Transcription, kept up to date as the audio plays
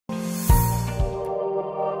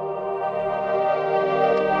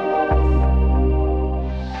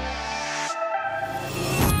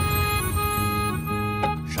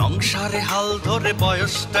সংসারে হাল ধরে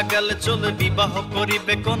বয়সটা গেলে চলে বিবাহ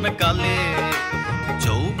করিবে কোন কালে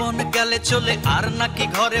যৌবন গেলে চলে আর নাকি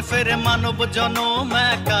ঘরে ফেরে মানব জনম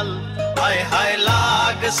একাল হায় হায়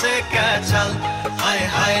লাগছে ক্যাচাল হায়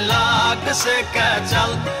হায় লাগছে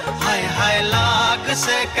ক্যাচাল হায় হায়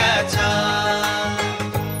লাগছে ক্যাচাল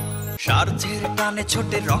স্বার্থের টানে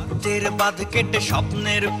ছোটে রক্তের বাঁধ কেটে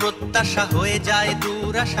স্বপ্নের প্রত্যাশা হয়ে যায়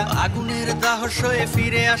দুরাশা আগুনের দাহ সয়ে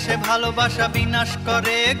ফিরে আসে ভালোবাসা বিনাশ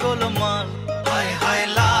করে গোলমাল হায় হায়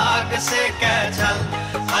লাগছে ক্যাচাল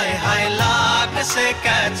হায় হায় লাগছে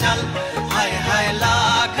ক্যাচাল হায় হায়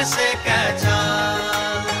লাগছে ক্যাচাল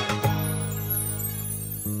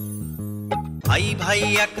ভাই ভাই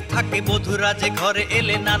এক থাকে বধুরা যে ঘরে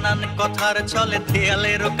এলে নানান কথার চলে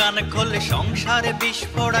দেয়ালেরও কান খোলে সংসারে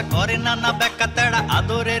বিস্ফোরা করে নানা বেকা তেড়া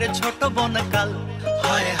আদরের ছোট বোন কাল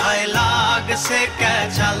হায় হায় লাগছে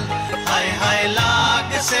ক্যাচাল হায় হায়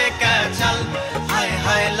লাগছে ক্যাচাল হায়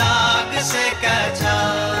হায় লাগছে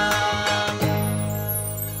ক্যাচাল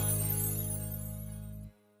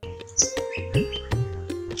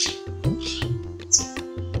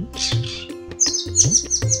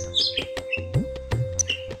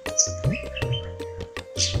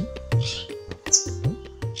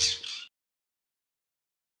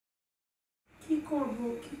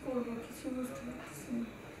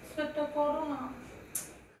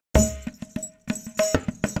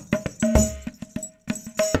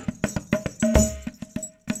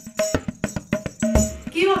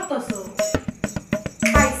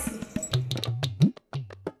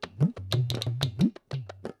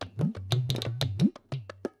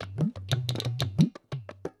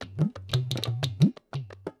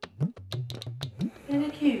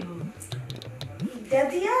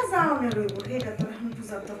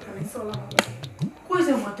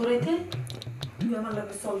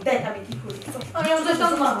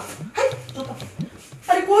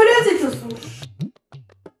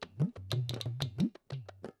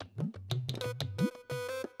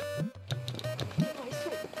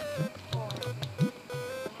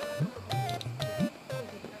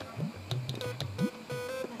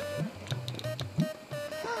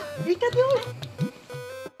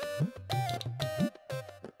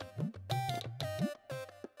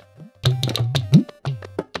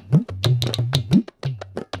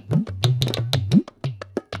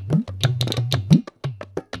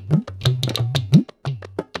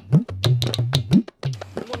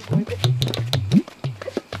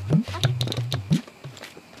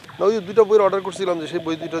ওই দুটো বই অর্ডার করছিলাম যে সেই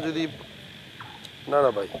বই দুটো যদি না না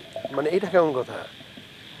ভাই মানে এটা কেমন কথা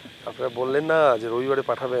আপনারা বললেন না যে রবিবারে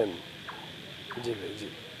পাঠাবেন জি ভাই জি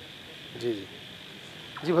জি জি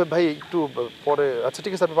জি ভাই ভাই একটু পরে আচ্ছা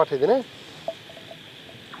ঠিক আছে আপনি পাঠিয়ে দিন হ্যাঁ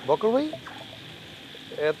বকর ভাই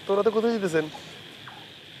এত রাতে কোথায় যেতেছেন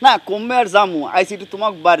না কমবে আর জামু আইসিটি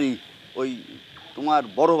তোমার বাড়ি ওই তোমার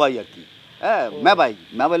বড় ভাই আর কি হ্যাঁ মেবাই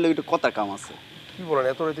লোক একটু কথা কাম আছে কি বলেন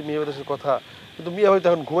এত রাতে মেয়ে বাতাসের কথা কিন্তু মিয়া হয়তো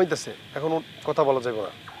এখন ঘুমাইতেছে এখন কথা বলা যাবে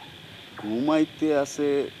না ঘুমাইতে আছে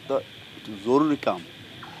তো জরুরি কাম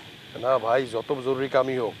না ভাই যত জরুরি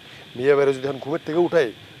কামই হোক মিয়া বাইরে যদি এখন ঘুমের থেকে উঠাই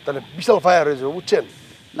তাহলে বিশাল ফায়ার হয়ে যাবে বুঝছেন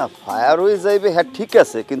না ফায়ার হয়ে যাইবে হ্যাঁ ঠিক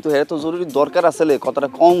আছে কিন্তু হ্যাঁ তো জরুরি দরকার আসলে কথাটা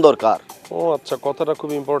কম দরকার ও আচ্ছা কথাটা খুব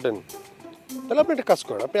ইম্পর্টেন্ট তাহলে আপনি একটা কাজ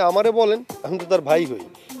করেন আপনি আমারে বলেন আমি তো তার ভাই হই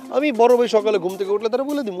আমি বড় ভাই সকালে ঘুম থেকে উঠলে তারা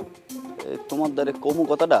বলে দিব তোমার দ্বারে কমু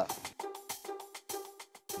কথাটা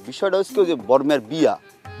বিষয়টা হচ্ছে যে বর্মের বিয়া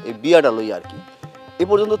এই বিয়াটা লই আর কি এ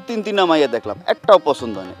পর্যন্ত তিনটা মাইয়া দেখলাম একটাও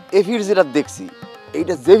পছন্দ হয় না এফির যেটা দেখছি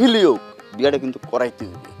এইটা জেভিলিও বিয়াটা কিন্তু করাইতে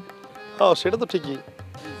হবে হ্যাঁ সেটা তো ঠিকই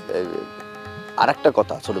আর একটা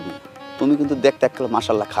কথা ছোট মেয়ে তুমি কিন্তু দেখতে এককালে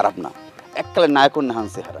মাশাল্লাহ খারাপ না এককালে নায়কর না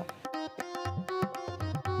হানছে হারা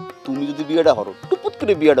তুমি যদি বিয়েটা হরো টুপুত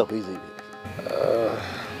করে বিয়েটা হয়ে যাবে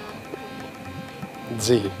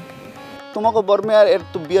জি তোমাকে বর্মে আর এর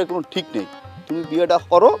তো বিয়ের কোনো ঠিক নেই তুমি বিয়েটা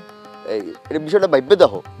করো এই এর বিষয়টা ভাববে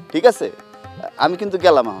দেখো ঠিক আছে আমি কিন্তু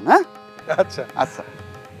গেলাম এখন হ্যাঁ আচ্ছা আচ্ছা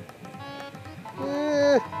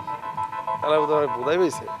আলাদা তোমার বোধাই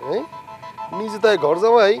পেয়েছে হ্যাঁ নিজে তাই ঘর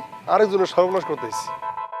যাওয়াই আরেকজনের সর্বনাশ করতেছি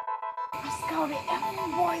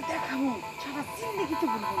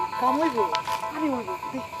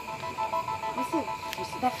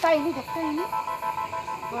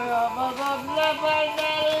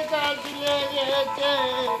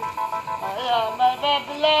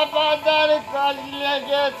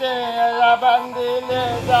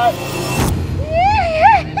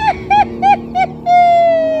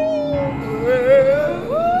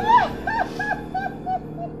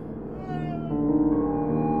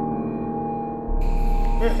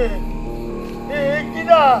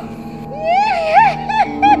কিনা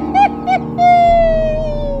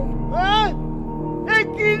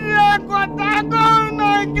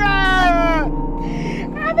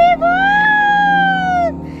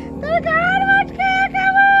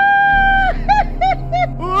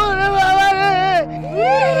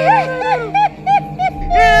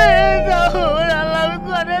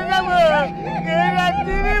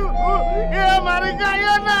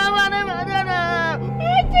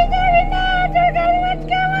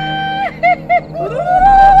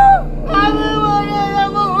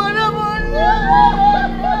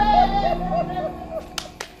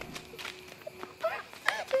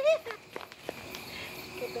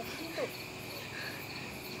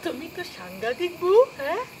তুমি তো সাংঘাতিক বউ,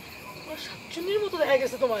 হ্যাঁ? ও শাকচুনির মতো দেখা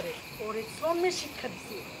গেছে তোমারে। ওরে জন্মের শিক্ষা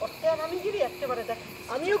দিছি, অর্থে আর আমি গিরি একেবারে দেখ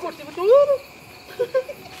আমিও করতে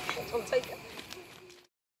চল চাই।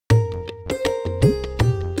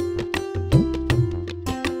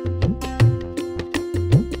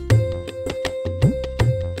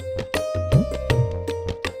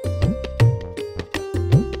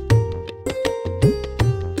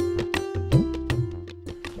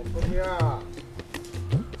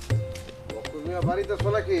 বাড়িতে আছো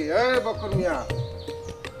নাকি? বক্কর মিয়া,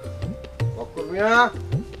 বক্কর মিয়া।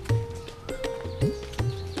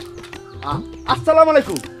 আসসালামু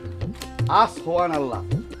আলাইকুম। সুবহানাল্লাহ।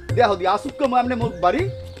 দেখো দি আসুক মো আমনে মোর বাড়ি।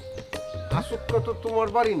 আসুক তো তোমার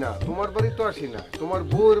বাড়ি না, তোমার বাড়ি তো আসি না, তোমার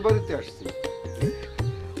বউয়ের বাড়িতে আসছি।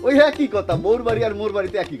 ওই একই কথা, বউর বাড়ি আর মোর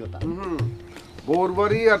বাড়িতে একই কথা। বউর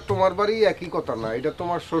বাড়ি আর তোমার বাড়ি একই কথা না, এটা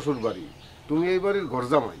তোমার শ্বশুর বাড়ি, তুমি এই বাড়ির ঘর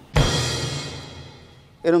জামাই।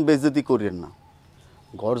 এরকম বেইজ্জতি করিয়েন না,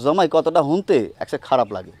 ঘর জামাই কথাটা শুনতে একটা খারাপ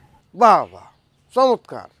লাগে। বাহ বাহ,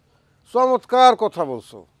 চমৎকার চমৎকার কথা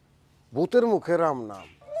বলছো। ভূতের মুখে রাম নাম।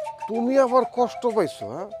 তুমি আবার কষ্ট পাইছো?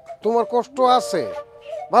 হ্যাঁ, তোমার কষ্ট আছে,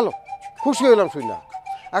 ভালো, খুশি হইলাম শুই না।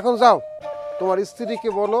 এখন যাও, তোমার স্ত্রীকে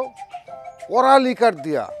বলো পড়ালিকার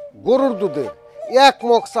দিয়া গরুর দুধের 1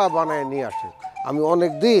 মগ চা বানায় নিয়ে আসে। আমি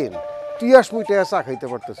অনেক দিন তিয়াস মিটাইয়া চা খাইতে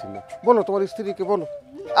পারতেছি না। বলো তোমার স্ত্রীকে বলো।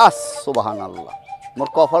 সুবহানাল্লাহ, মোর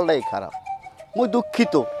কপালটাই খারাপ। মুই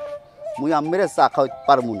দুঃখিত, মুই আম্মেরে চা খাওয়াইতে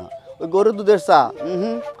পারবো না। ওই গরুর দুধের চা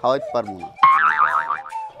খাওয়াইতে পারবো না।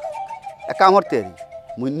 এক কাম করতে পারি,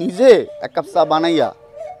 মুই নিজে 1 কাপ চা বানাইয়া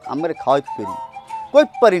আম্মেরে খাওয়াইতে পারি। কই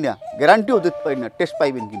পারি না, গ্যারান্টিও দিতে পারি না টেস্ট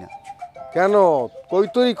পাইবেন কিনা। কেন? কই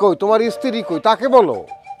তুই কই, তোমার স্ত্রী কই, তাকে বলো।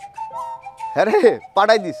 হ্যাঁ রে,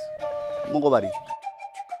 পাঠাই দিস মগো বাড়ি।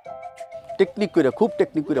 টেকনিক করে, খুব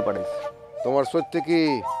টেকনিক করে পাঠাইস। তোমার সত্যি কি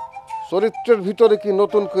চরিত্রের ভিতরে কি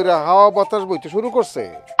নতুন করে হাওয়া বাতাস বইতে শুরু করছে?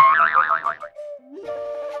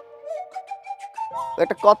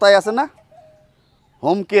 একটা কথাই আছে না,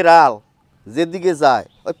 হোমকের আল যেদিকে যায়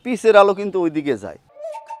ওই পিসের আলো কিন্তু ওই দিকে যায়।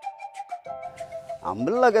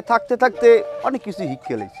 আমার লাগে থাকতে থাকতে অনেক কিছু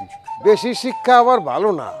শিক্ষা লেছি। বেশি শিক্ষা আবার ভালো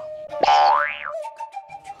না,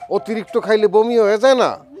 অতিরিক্ত খাইলে বমি হয়ে যায় না।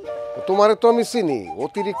 তোমারে তো আমি চিনি,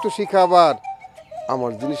 অতিরিক্ত শিক্ষা আবার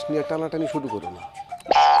আমার জিনিস নিয়ে টানাটানি শুরু করো না।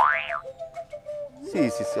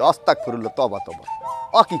 আস্তাগফিরুল্লাহ, তবা তবা।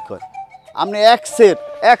 কি কর আপনি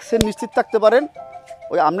এক সের নিশ্চিত থাকতে পারেন,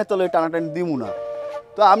 ওই আপনি তাহলে টানাটানি দিমু না।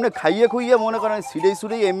 তো আপনি খাইয়ে খুইয়ে মনে করেন সিডেই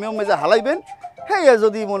সুডেই এমএও মেজে হালাইবেন। হ্যাঁ,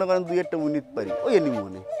 যদি মনে করেন 2-1টা মিনিট পারি ওই এনি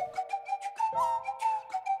মনে।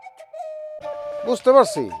 বুঝতে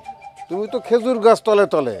পারছি, তুমি তো খেজুর গাছ তলে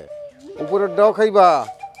তলে, উপরের ডাও খাইবা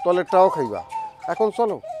তলেরটাও খাইবা। এখন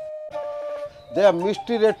চলো, যে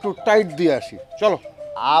মিষ্টির একটু টাইট দিয়ে আসি। চলো।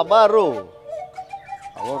 আবারও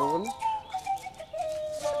মানে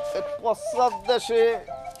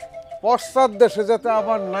পশ্চাৎ দেশে যাতে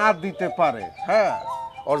আবার না দিতে পারে। হ্যাঁ,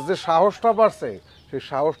 ওর যে সাহসটা বাড়ছে সেই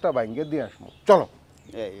সাহসটা ভাঙ্গে দিয়ে আসবো। চলো।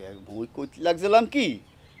 বই কইতে লাগছিলাম কি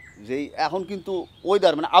যে এখন কিন্তু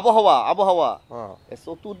ওয়েদার মানে আবহাওয়া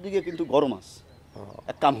চতুর্দিকে কিন্তু গরম আছে।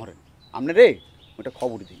 এক কাম করেন আপনি রে, ওটা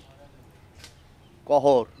খবর দিই।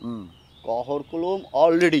 কহর কলম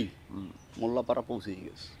অলরেডি মোল্লাপাড়া পৌঁছে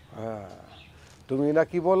গেছে। হ্যাঁ, তুমি না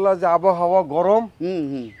কি বললা যে আবহাওয়া গরম?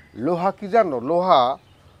 লোহা কি জানো, লোহা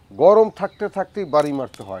গরম থাকতে থাকতেই বাড়ি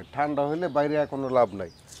মারতে হয়, ঠান্ডা হলে বাইরে কোনো লাভ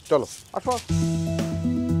নাই। চলো আসো।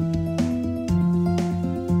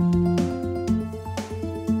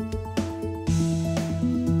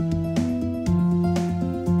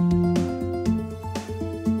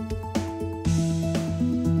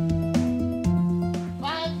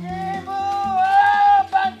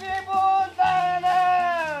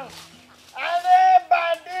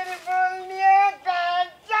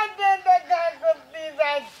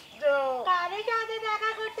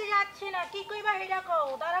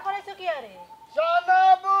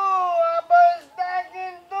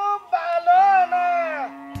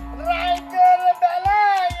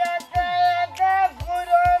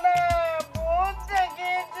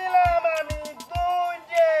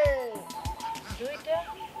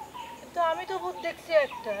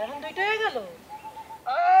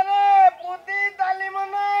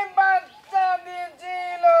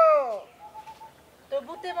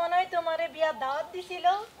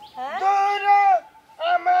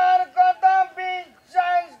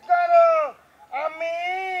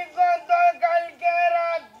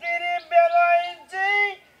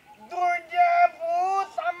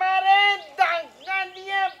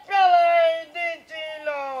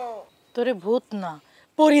 তোরে ভূত না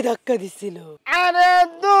পরি ধাক্কা দিছিল। আরে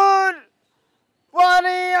দূর,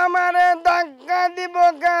 পরি আমারে ধাক্কা দিব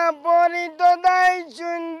কেন?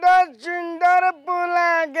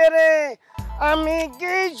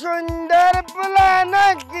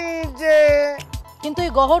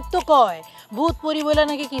 গহর তো কয় ভূত পরি বলে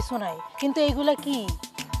নাকি কিছু নাই, কিন্তু এইগুলা কি?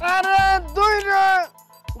 আরে দুই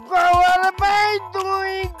গহর ভাই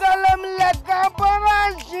দুই কলম লেখাপড়া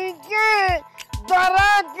শিখে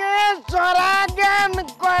ধরাকে সরা জ্ঞান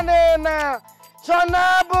করে না। সোনা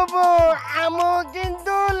বাবু আমি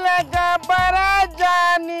কিন্তু লেখাপড়া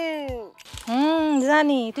জানি।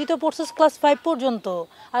 জানি, তুই তো পড়ছিস ক্লাস 5 পর্যন্ত,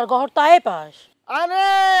 আর গহর তো আয়ে পাস।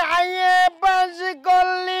 আরে আইয়ে পাস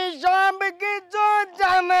করলি সব কিছু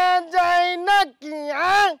জানা যায় নাকি?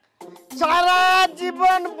 সারা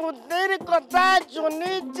জীবন বুদ্ধির কথা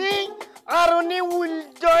শুনেছি আর উনি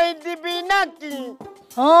উল্টোই দিবি নাকি?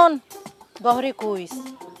 হন গহরে কইস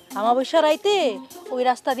আমাবস্যা রাইতে ওই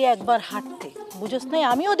রাস্তা দিয়ে একবার হাঁটতে, বুঝস নাই?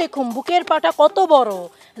 আমিও দেখুম বুকের পাটা কত বড়,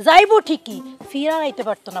 যাইবো ঠিকই, ফিরা আইতে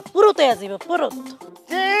পারতো না, পুরোতে আসিব পুরোত।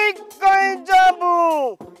 ঠিক কই যাবো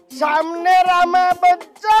সামনের আমার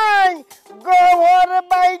বাচ্চাই গোবর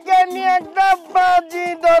বাইকে নিয়ে একটা বাজি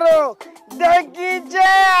ধরো, দেখি যে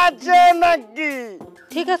আছে নাকি।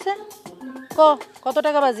 ঠিক আছে, কত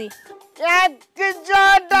টাকা বাজি? 100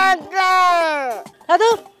 টাকা। দাদু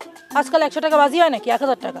আজকাল 100 টাকা বাজি হয় নাকি?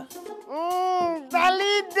 1000 টাকা। তাহলে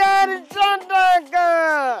 150 টাকা।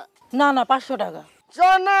 না না 500 টাকা।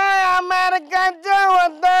 শোনো আমার কাছে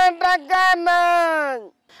অত টাকা নাই।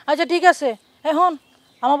 আচ্ছা ঠিক আছে, এখন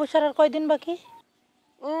আমাবস্যার আর কয়দিন বাকি?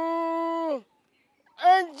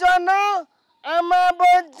 এই শোনো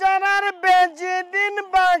আমাবস্যার আর বেশি দিন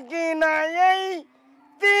বাকি নাই, এই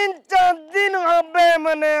 3-4 দিন হবে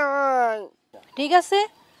মনে হয়। ঠিক আছে,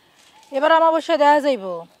 এবার আমাবস্যা দেখা যাইব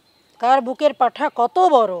কার বুকের পাঠা কত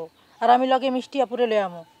বড়, আর আমি লগে মিষ্টি আপুরে লয়ে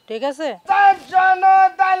আমো। ঠিক আছে? শোনো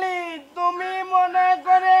তালি তুমি মনে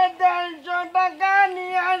করে 150 টাকা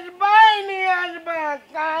নিয়ে আসবা,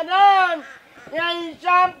 কারণ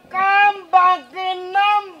এইসব কাম বাকির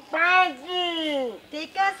নাম ফাঁকি।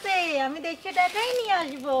 ঠিক আছে, আমি 150 টাকাই নিয়ে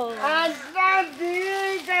আসবো। আচ্ছা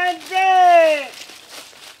ঠিক আছে।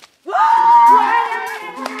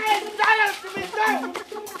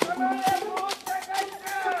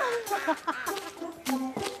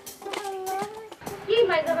 কি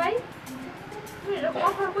মাইজা ভাই, তুমি এরকম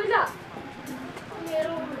অফার কইলা? তুমি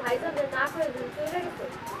এরকম ভাইজানদের না করে চলে গেছো।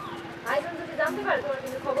 ভাইজান যদি জানতে পারে তোমার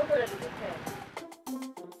কিন্তু খবর করে দিচ্ছে।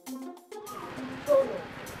 শোনো,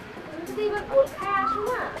 তুমি যদি এবার গোল খায় আসো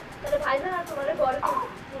না, তাহলে ভাইজান আর তোমার ঘরে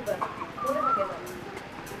তুলবে না, মনে থাকে না।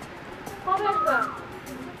 কবে আসবা?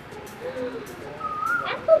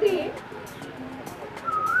 এতদিন?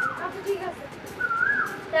 আচ্ছা ঠিক আছে,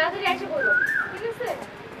 তাড়াতাড়ি এসে বলো। ঠিক আছে,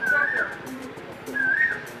 রাখো।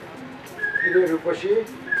 কিরে রূপসী,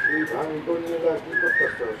 তুই ভাঙতো নিয়ে কি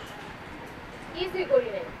করতেছস? কিছুই করি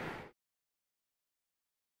নাই।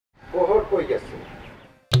 কোহর কই গেছে?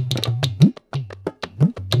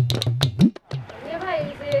 ভাই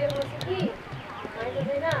যে হচ্ছে কি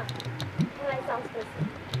মাইজা না ভাই চান্স পেয়েছে।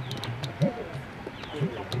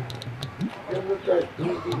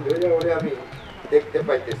 2 দিন ধরে ওরে আমি দেখতে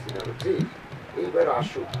পাইতেছি না, বুঝছিস? এইবার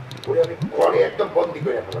আসুক, ওরে আমি ঘরে একদম বন্দি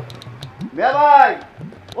করে ফেলাম। মিয়া ভাই,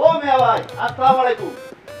 ও মিয়া ভাই, আসসালামু আলাইকুম।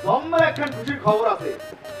 জম্মের একখান খুশির খবর আছে।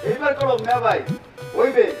 এইবার করো মিয়া ভাই,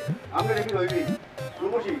 হইবে আমরা নাকি হইবি।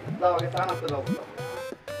 রূপসী যাও আগে চা নাস্তা দাও।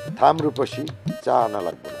 থাম রূপসী, চা আনা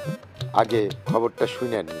লাগবে না, আগে খবরটা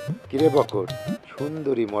শুনে নি। কিরে বকর,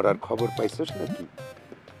 সুন্দরী মরার খবর পাইছস নাকি?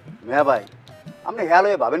 মিয়া ভাই, আপনি হেয়াল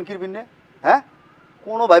হয়ে ভাবেন কি বিনে? হ্যাঁ,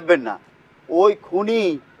 কোনো ভাববেন না। ওই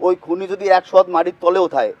খুনি যদি 100 মাটির তলেও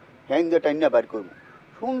থাকে, হ্যাং দিয়ে টাইনা বাইর করবো।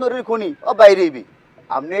 সুন্দরীর খুনি ও বাইরেইবি।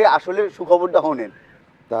 আপনি আসলে সুখবরটা হনেন।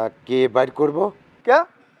 তা কে বাইর করব? কে?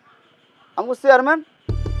 আমার চেয়ারম্যান,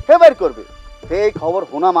 হে বাইর করবে। এই খবর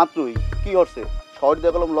শোনা মাত্রই কি হচ্ছে, শহর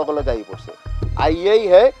দিয়ে গেলাম লগে লগে আই পড়ছে। আইয়েই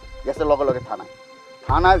হে গেছে লগে লগে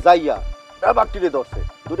থানায় যাইয়া বাকটিরে ধরছে,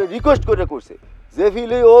 দুটো রিকোয়েস্ট করে করছে যে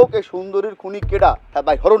ফিলে হোক এই সুন্দরীর খুনি কেডা হ্যাঁ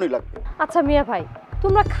ভাই হরণই লাগবে। আচ্ছা মিয়া ভাই,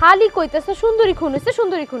 তোমরা খালি কইতেছো সুন্দরী খুন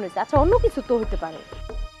হইছে, আচ্ছা অন্য কিছু তো হইতে পারে।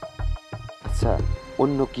 আচ্ছা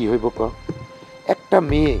অন্য কি হইব ক? একটা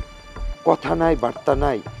মেয়ে কথা নাই বার্তা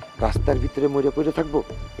নাই রাস্তার ভিতরে মরে পড়ে থাকবো,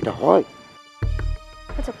 এটা হয়?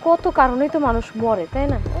 আচ্ছা কত কারণেই তো মানুষ মরে, তাই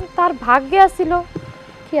না? তার ভাগ্যে আসিল,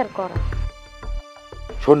 কি আর করা।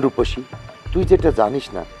 শোন রূপসী, তুই যেটা জানিস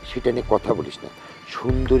না সেটা নিয়ে কথা বলিস না।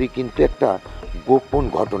 সুন্দরী কিন্তু একটা গোপন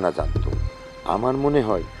ঘটনা জানতো। আমার মনে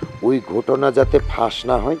হয় ওই ঘটনা যাতে ফাঁস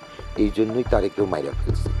না হয় এই জন্যই তারে কেউ মাইরা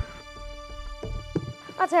ফেলছে।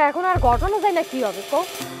 আচ্ছা এখন আর ঘটনা যায় না, কি হবে কো?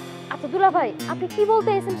 আচ্ছা দুলা ভাই, আপনি কি বলতে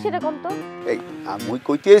এসেছেন সেটা কোন তো? এই আমি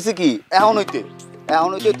কইতে এসে কি এখন হইতে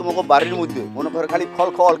তোমাকে বাড়ির মধ্যে মনে করে খালি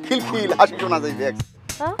খল খিলখিল হাসি শোনা যায় দেখ।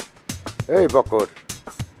 হ্যাঁ এই বকর,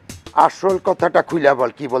 আসল কথাটা খুইলা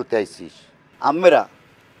বল, কি বলতে আইছিস?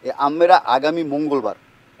 আম্মেরা আগামী মঙ্গলবার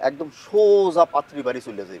একদম সোজা পাত্রী বাড়ি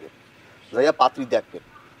চলে যাবেন, যাইয়া পাত্রী দেখবেন,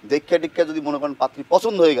 দেখে টিক্ষা যদি মনে করেন পাত্রী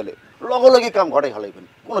পছন্দ হয়ে গেলে লগে লগে কাম ঘরে হালাইবেন,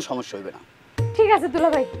 কোনো সমস্যা হইবে না। ঠিক আছে দুলা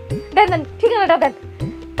ভাই, দেন দেন ঠিকানাটা দেন,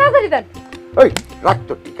 তাড়াতাড়ি দেন। ওই রাখ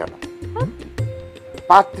তোর ঠিকানা,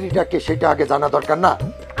 পাত্রীটাকে সেটা আগে জানা দরকার না?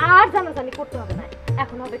 আর জানাজানি করতে হবে না,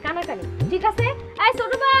 এখন হবে কানাকানি। ঠিক আছে? এই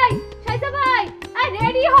ছোট ভাই, সাইজা ভাই, এই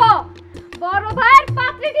রেডি হ, বড় ভাইয়ের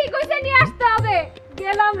পাত্রী ঠিক হইছে, নিয়ে আসতে হবে।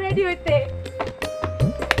 গেলাম রেডি হইতে।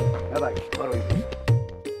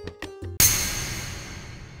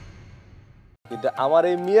 কিন্তু আমার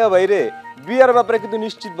এই মিয়া বাইরে বিয়ার ব্যাপারে কিন্তু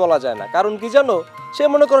নিশ্চিত বলা যায় না, কারণ কি জানো, সে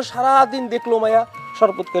মনে করো সারাদিন দেখলো মায়া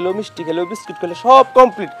শরবত খেলো, মিষ্টি খেলো, বিস্কিট খেলো, সব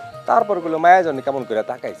কমপ্লিট, তারপর গুলো মায়া জানি কেমন করে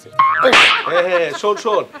তাকাইছে। শোন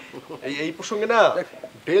শোন, এই প্রসঙ্গে না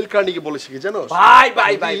ডেল কার্নিকে বলেছে কি জানো? ভাই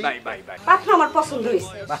ভাই ভাই ভাই ভাই ভাই পাত্র আমার পছন্দ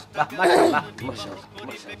হয়েছে।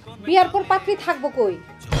 বিয়ার পর পাত্রী থাকবো কই?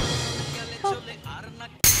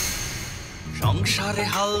 সংসারে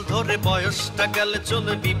হাল ধরে বয়সটা গেলে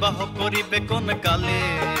চলে, বিবাহ করিবে কোন কালে,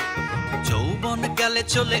 যৌবন গেলে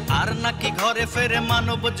চলে আর নাকি ঘরে ফেরে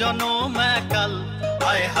মানব জনম কাল।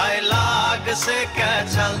 হায় হায় লাগছে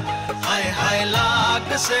ক্যাচাল, হায় হায়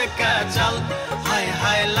লাগছে ক্যাচাল, হায়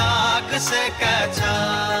হায় লাগছে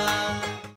ক্যাচাল।